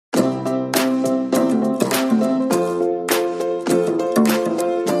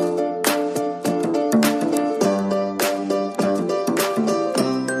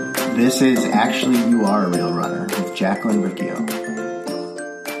This is Actually You Are a Real Runner with Jacqueline Riccio.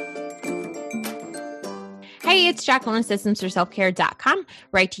 Hey, it's Jacqueline with SystemsForSelfCare.com,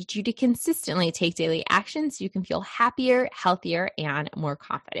 where I teach you to consistently take daily actions so you can feel happier, healthier, and more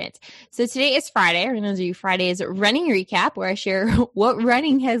confident. So today is Friday. We're going to do Friday's running recap, where I share what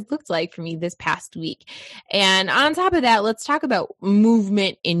running has looked like for me this past week. And on top of that, let's talk about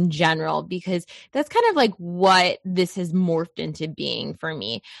movement in general, because that's kind of like what this has morphed into being for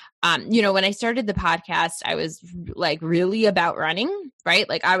me. When I started the podcast, I was like really about running, right?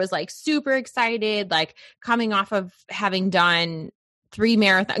 Like I was like super excited, like coming off of having done 3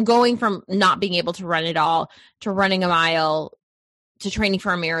 marathons, going from not being able to run at all to running a mile to training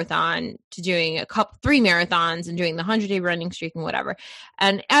for a marathon to doing 3 marathons and doing the 100-day running streak and whatever.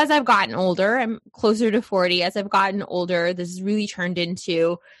 And as I've gotten older, I'm closer to 40. As I've gotten older, this has really turned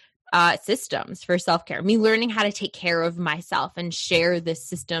into systems for self-care, me learning how to take care of myself and share the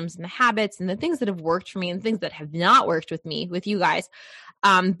systems and the habits and the things that have worked for me and things that have not worked with me, with you guys.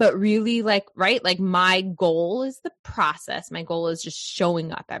 But really like my goal is the process. My goal is just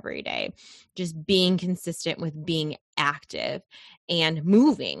showing up every day, just being consistent with being active and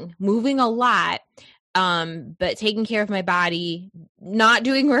moving a lot. But taking care of my body, not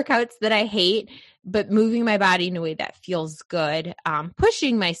doing workouts that I hate, but moving my body in a way that feels good,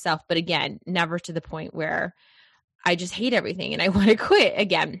 pushing myself, but again, never to the point where I just hate everything and I want to quit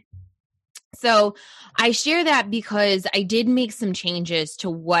again. So I share that because I did make some changes to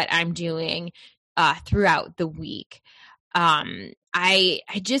what I'm doing throughout the week. I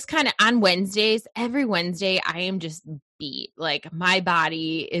just kind of on Wednesdays, every Wednesday, I am just beat. Like my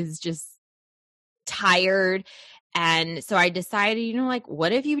body is just tired. And so I decided,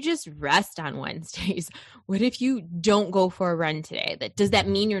 what if you just rest on Wednesdays? What if you don't go for a run today? Does that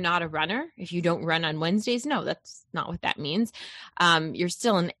mean you're not a runner if you don't run on Wednesdays? No, that's not what that means. You're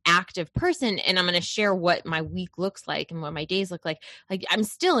still an active person, and I'm going to share what my week looks like and what my days look like. Like I'm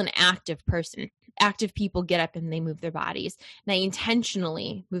still an active person. Active people get up and they move their bodies. And I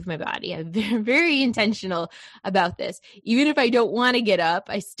intentionally move my body. I'm very, very intentional about this. Even if I don't want to get up,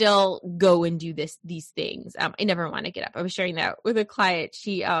 I still go and do these things. I never want to get up. I was sharing that with a client.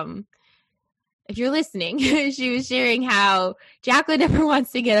 She, if you're listening, she was sharing how Jacqueline never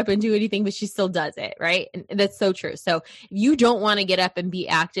wants to get up and do anything, but she still does it, right? And that's so true. So if you don't want to get up and be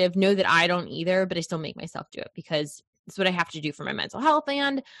active, know that I don't either, but I still make myself do it because it's what I have to do for my mental health.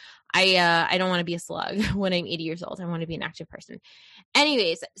 And I don't want to be a slug when I'm 80 years old. I want to be an active person.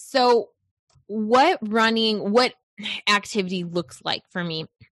 Anyways, so what activity looks like for me,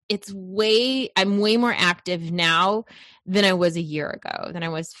 I'm way more active now than I was a year ago, than I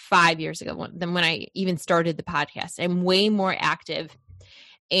was 5 years ago, than when I even started the podcast. I'm way more active.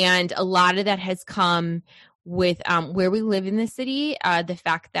 And a lot of that has come with where we live in the city, the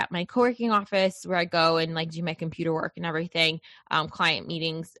fact that my co-working office where I go and like do my computer work and everything, client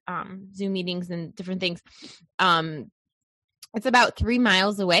meetings, Zoom meetings and different things, it's about 3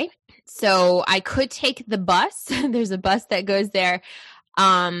 miles away. So I could take the bus. There's a bus that goes there.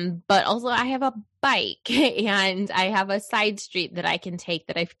 But also I have a bike and I have a side street that I can take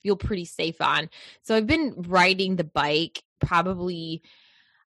that I feel pretty safe on. So I've been riding the bike probably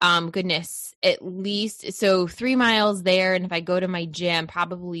at least, so 3 miles there. And if I go to my gym,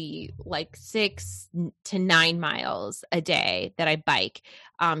 probably like 6 to 9 miles a day that I bike,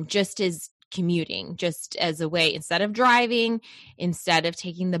 just as commuting, just as a way, instead of driving, instead of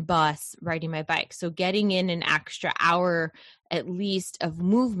taking the bus, riding my bike. So getting in an extra hour at least of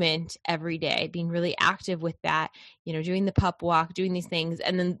movement every day, being really active with that, doing the pup walk, doing these things.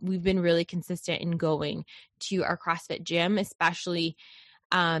 And then we've been really consistent in going to our CrossFit gym, especially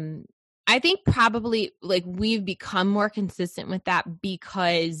I think probably like we've become more consistent with that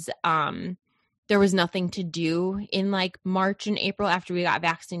because there was nothing to do in like March and April after we got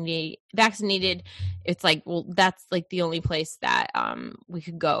vaccinated. It's like, well, that's like the only place that we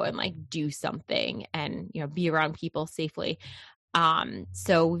could go and like do something and, be around people safely.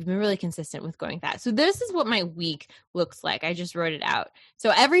 So we've been really consistent with going that. So this is what my week looks like. I just wrote it out.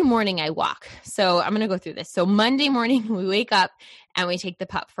 So every morning I walk. So I'm going to go through this. So Monday morning we wake up and we take the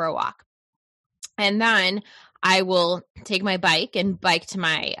pup for a walk. And then I will take my bike and bike to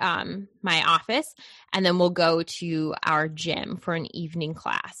my my office, and then we'll go to our gym for an evening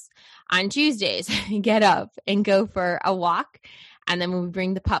class. On Tuesdays, get up and go for a walk. And then we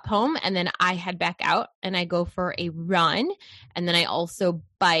bring the pup home, and then I head back out and I go for a run. And then I also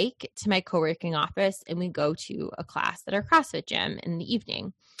bike to my co-working office, and we go to a class at our CrossFit gym in the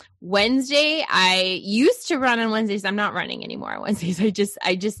evening. Wednesday, I used to run on Wednesdays. I'm not running anymore on Wednesdays.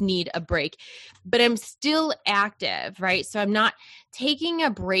 I just need a break, but I'm still active, right? So I'm not taking a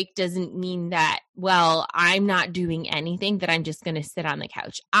break doesn't mean that, well, I'm not doing anything, that I'm just going to sit on the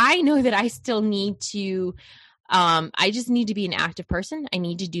couch. I know that I still need to I just need to be an active person. I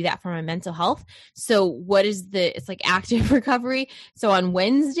need to do that for my mental health. So it's like active recovery. So on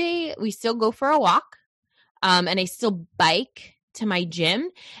Wednesday, we still go for a walk, and I still bike to my gym,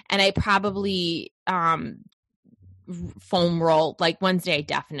 and I probably foam roll. Like Wednesday, I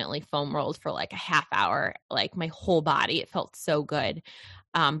definitely foam rolled for like a half hour, like my whole body. It felt so good.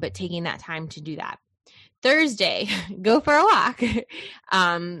 But taking that time to do that. Thursday, go for a walk.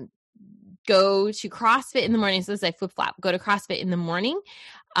 Go to CrossFit in the morning. So this is like flip-flop. Go to CrossFit in the morning,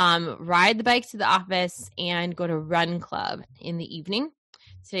 ride the bike to the office, and go to run club in the evening.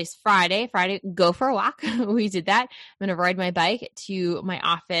 Today's Friday. Go for a walk. We did that. I'm going to ride my bike to my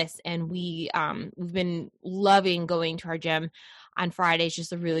office, and we've been loving going to our gym on Fridays.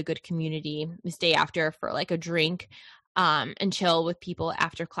 Just a really good community. We stay after for like a drink and chill with people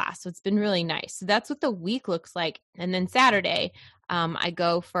after class. So it's been really nice. So that's what the week looks like. And then Saturday, I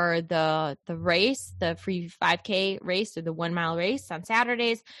go for the race, the free 5K race or the 1 mile race on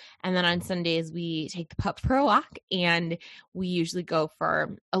Saturdays. And then on Sundays, we take the pup for a walk, and we usually go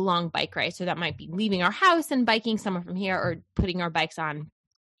for a long bike ride. So that might be leaving our house and biking somewhere from here, or putting our bikes on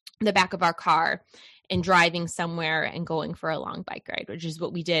the back of our car and driving somewhere and going for a long bike ride, which is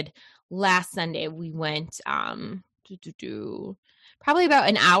what we did last Sunday. We went, probably about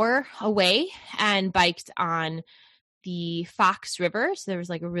an hour away and biked on the Fox River. So there was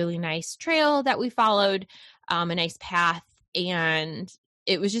like a really nice trail that we followed, a nice path, and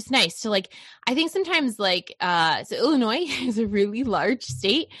it was just nice to like, I think sometimes like, so Illinois is a really large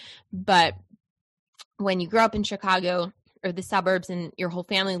state, but when you grow up in Chicago or the suburbs and your whole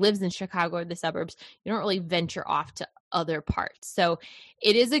family lives in Chicago or the suburbs, you don't really venture off to other parts. So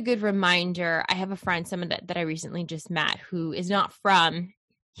it is a good reminder. I have a friend, someone that I recently just met, who is not from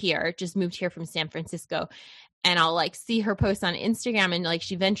here, just moved here from San Francisco. And I'll like see her post on Instagram, and like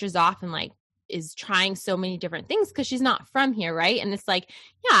she ventures off and like is trying so many different things because she's not from here, right? And it's like,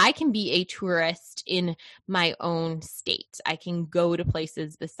 yeah, I can be a tourist in my own state. I can go to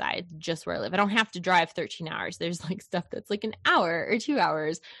places besides just where I live. I don't have to drive 13 hours. There's like stuff that's like an hour or 2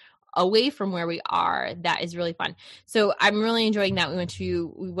 hours away from where we are. That is really fun. So I'm really enjoying that. We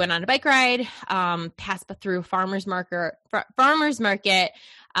went on a bike ride, passed through a farmer's market,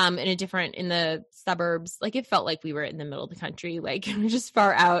 in the suburbs. Like it felt like we were in the middle of the country, like just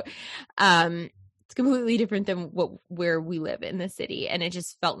far out. It's completely different than where we live in the city. And it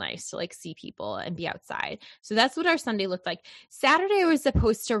just felt nice to like see people and be outside. So that's what our Sunday looked like. Saturday, I was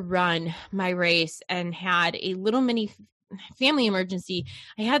supposed to run my race and had a little mini family emergency.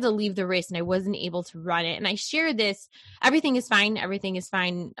 I had to leave the race and I wasn't able to run it. And I shared this. Everything is fine.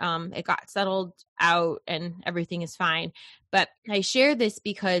 It got settled out and everything is fine. But I share this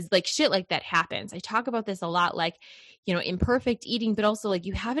because like shit like that happens. I talk about this a lot, like, you know, imperfect eating, but also like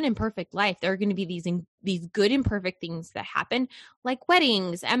you have an imperfect life. There are going to be these good imperfect things that happen, like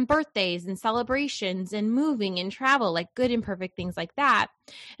weddings and birthdays and celebrations and moving and travel, like good imperfect things like that.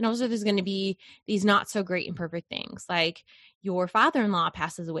 And also there's going to be these not so great imperfect things, like your father-in-law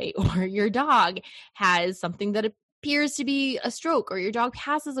passes away, or your dog has something that appears to be a stroke, or your dog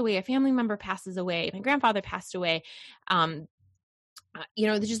passes away, a family member passes away, my grandfather passed away. You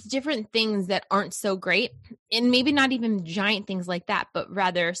know, there's just different things that aren't so great, and maybe not even giant things like that, but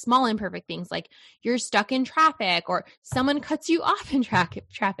rather small imperfect things, like you're stuck in traffic, or someone cuts you off in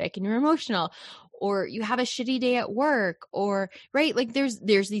traffic and you're emotional, or you have a shitty day at work, or right, like there's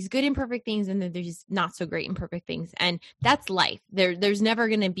these good imperfect things, and then there's not so great imperfect things, and that's life. There's never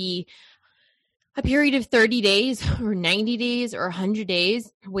going to be a period of 30 days or 90 days or 100 days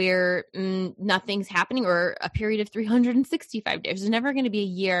where nothing's happening, or a period of 365 days. There's never going to be a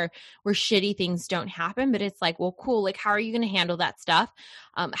year where shitty things don't happen, but it's like, well, cool. Like, how are you going to handle that stuff?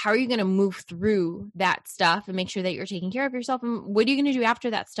 How are you going to move through that stuff and make sure that you're taking care of yourself? And what are you going to do after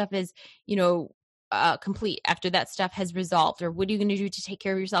that stuff is, you know, complete, after that stuff has resolved? Or what are you going to do to take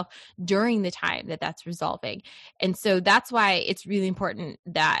care of yourself during the time that that's resolving? And so that's why it's really important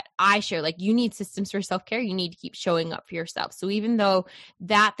that I share, like, you need systems for self-care. You need to keep showing up for yourself. So even though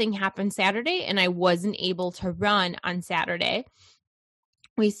that thing happened Saturday and I wasn't able to run on Saturday,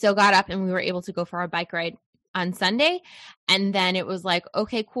 we still got up and we were able to go for our bike ride on Sunday. And then it was like,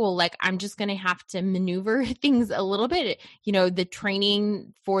 okay, cool. Like, I'm just going to have to maneuver things a little bit. The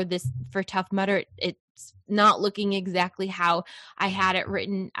training for Tough Mudder, it's not looking exactly how I had it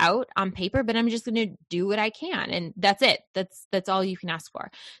written out on paper, but I'm just going to do what I can. And that's it. That's all you can ask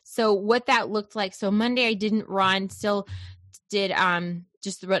for. So what that looked like. So Monday I didn't run, still did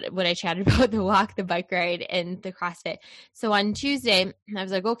just what I chatted about, the walk, the bike ride, and the CrossFit. So on Tuesday, I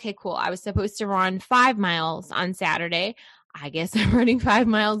was like, okay, cool. I was supposed to run 5 miles on Saturday. I guess I'm running 5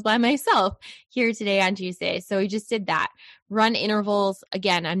 miles by myself here today on Tuesday. So we just did that. Run intervals.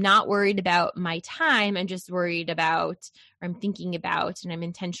 Again, I'm not worried about my time. I'm just worried about, or I'm thinking about, and I'm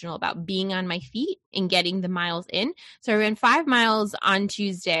intentional about being on my feet and getting the miles in. So I ran 5 miles on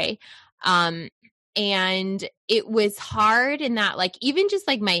Tuesday. And it was hard in that, like, even just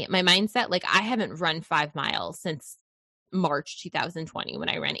like my mindset, like I haven't run 5 miles since March 2020 when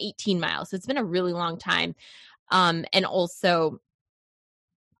I ran 18 miles. So it's been a really long time. And also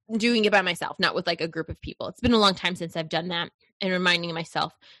doing it by myself, not with like a group of people. It's been a long time since I've done that, and reminding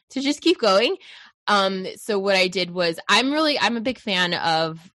myself to just keep going. So what I did was I'm a big fan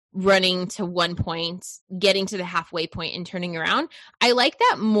of running to one point, getting to the halfway point and turning around. I like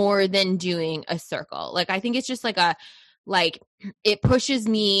that more than doing a circle. Like, I think it's just it pushes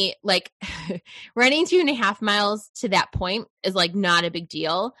me, like running 2.5 miles to that point is like not a big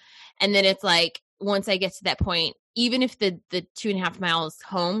deal. And then it's like, once I get to that point, even if the 2.5 miles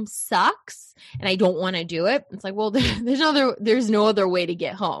home sucks and I don't want to do it, it's like, well, there's no other way to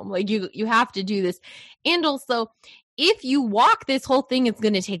get home. Like you have to do this. And also, if you walk this whole thing, it's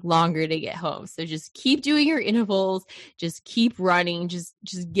going to take longer to get home. So just keep doing your intervals, just keep running, just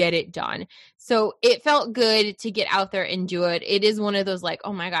get it done. So it felt good to get out there and do it. It is one of those like,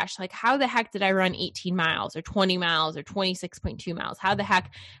 oh my gosh, like how the heck did I run 18 miles or 20 miles or 26.2 miles? How the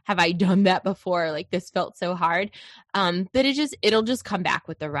heck have I done that before? Like, this felt so hard. But it'll just come back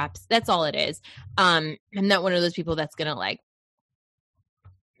with the reps. That's all it is. I'm not one of those people that's going to like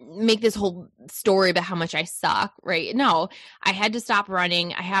make this whole story about how much I suck, right? No, I had to stop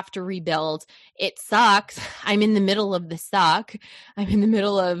running. I have to rebuild. It sucks. I'm in the middle of the suck. I'm in the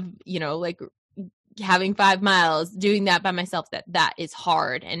middle of, like having 5 miles, doing that by myself. That is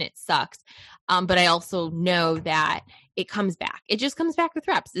hard and it sucks. But I also know that it comes back. It just comes back with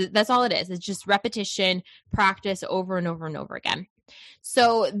reps. That's all it is. It's just repetition, practice over and over and over again.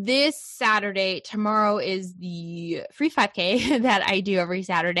 So this Saturday, tomorrow is the free 5K that I do every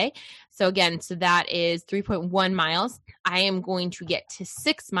Saturday. So that is 3.1 miles. I am going to get to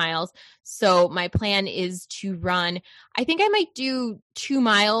 6 miles. So my plan is to run, I think I might do 2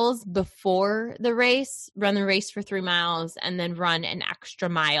 miles before the race, run the race for 3 miles, and then run an extra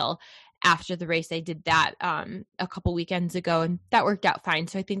mile after the race. I did that a couple weekends ago, and that worked out fine.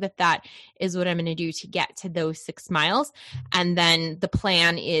 So I think that is what I'm going to do to get to those 6 miles. And then the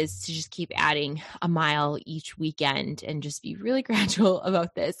plan is to just keep adding a mile each weekend and just be really gradual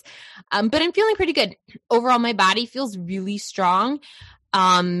about this. But I'm feeling pretty good. Overall, my body feels really strong.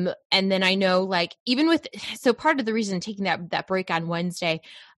 And then I know, like, so part of the reason taking that break on Wednesday,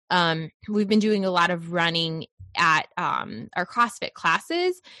 we've been doing a lot of running at our CrossFit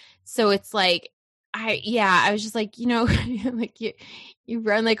classes. So it's like, I was just like, like you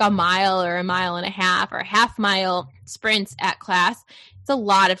run like a mile or a mile and a half or a half mile sprints at class. It's a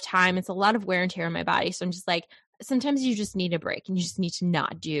lot of time. It's a lot of wear and tear on my body. So I'm just like, sometimes you just need a break and you just need to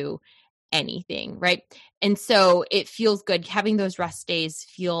not do anything. Right. And so it feels good. Having those rest days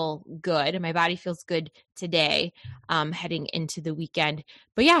feel good. And my body feels good today, heading into the weekend.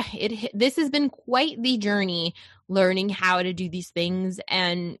 But yeah, this has been quite the journey learning how to do these things.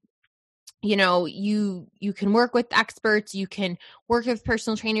 And you can work with experts, you can work with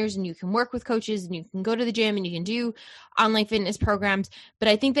personal trainers, and you can work with coaches, and you can go to the gym and you can do online fitness programs. But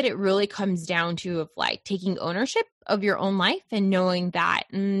I think that it really comes down to like taking ownership of your own life and knowing that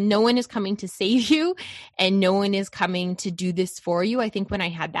no one is coming to save you and no one is coming to do this for you. I think when I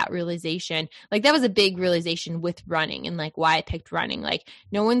had that realization, like that was a big realization with running and like why I picked running. Like,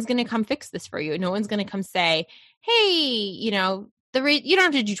 no one's going to come fix this for you. No one's going to come say, hey, the rate, you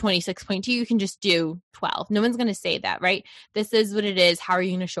don't have to do 26.2, you can just do 12. No one's going to say that, right? This is what it is. How are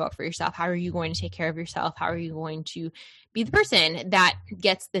you going to show up for yourself? How are you going to take care of yourself? How are you going to be the person that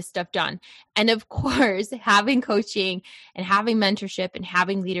gets this stuff done? And of course, having coaching and having mentorship and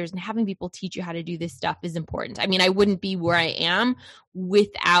having leaders and having people teach you how to do this stuff is important. I mean, I wouldn't be where I am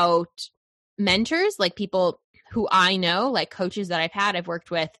without mentors, like people who I know, like coaches that I've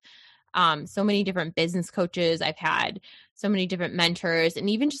worked with, so many different business coaches. I've had so many different mentors, and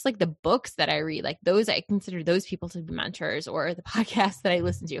even just like the books that I read, like those, I consider those people to be mentors, or the podcasts that I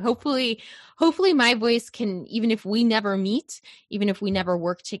listen to. Hopefully my voice can, even if we never meet, even if we never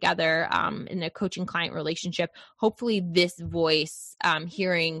work together in a coaching client relationship, hopefully this voice,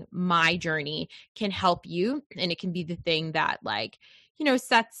 hearing my journey, can help you. And it can be the thing that, like,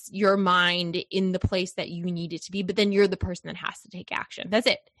 sets your mind in the place that you need it to be, but then you're the person that has to take action. That's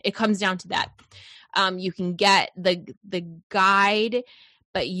it. It comes down to that. You can get the guide,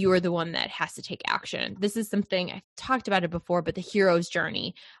 but you're the one that has to take action. This is something I've talked about it before, but the hero's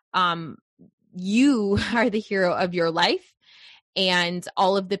journey. You are the hero of your life, and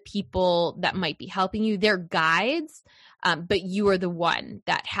all of the people that might be helping you, they're guides. But you are the one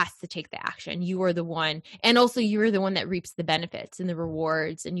that has to take the action. You are the one, and also you are the one that reaps the benefits and the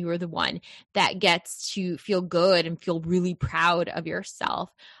rewards, and you are the one that gets to feel good and feel really proud of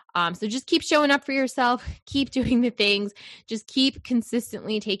yourself. So just keep showing up for yourself, keep doing the things, just keep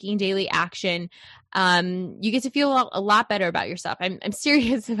consistently taking daily action. You get to feel a lot better about yourself. I'm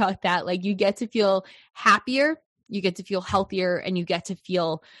serious about that. Like, you get to feel happier, you get to feel healthier, and you get to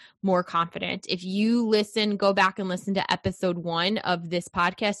feel more confident. If you go back and listen to episode 1 of this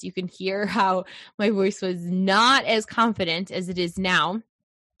podcast, you can hear how my voice was not as confident as it is now.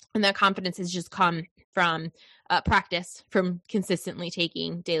 And that confidence has just come from practice, from consistently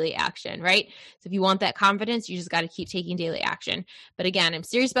taking daily action, right? So if you want that confidence, you just got to keep taking daily action. But again, I'm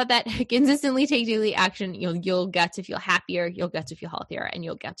serious about that. Consistently take daily action. You'll get to feel happier. You'll get to feel healthier, and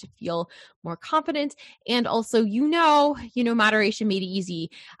you'll get to feel more confident. And also, Moderation Made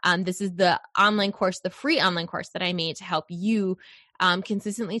Easy. This is the online course, the free online course that I made to help you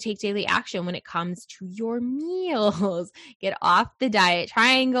consistently take daily action when it comes to your meals. Get off the diet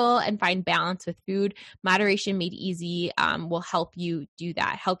triangle and find balance with food. Moderation Made Easy will help you do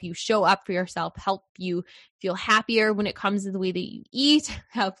that, help you show up for yourself, help you feel happier when it comes to the way that you eat,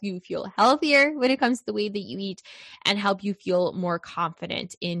 help you feel healthier when it comes to the way that you eat, and help you feel more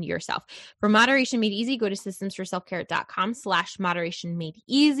confident in yourself. For Moderation Made Easy, go to systemsforselfcare.com/moderation made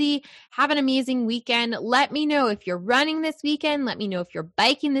easy. Have an amazing weekend. Let me know if you're running this weekend. Let me know if you're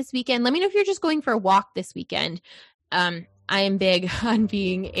biking this weekend. Let me know if you're just going for a walk this weekend. I am big on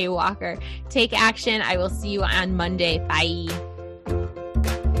being a walker. Take action. I will see you on Monday. Bye.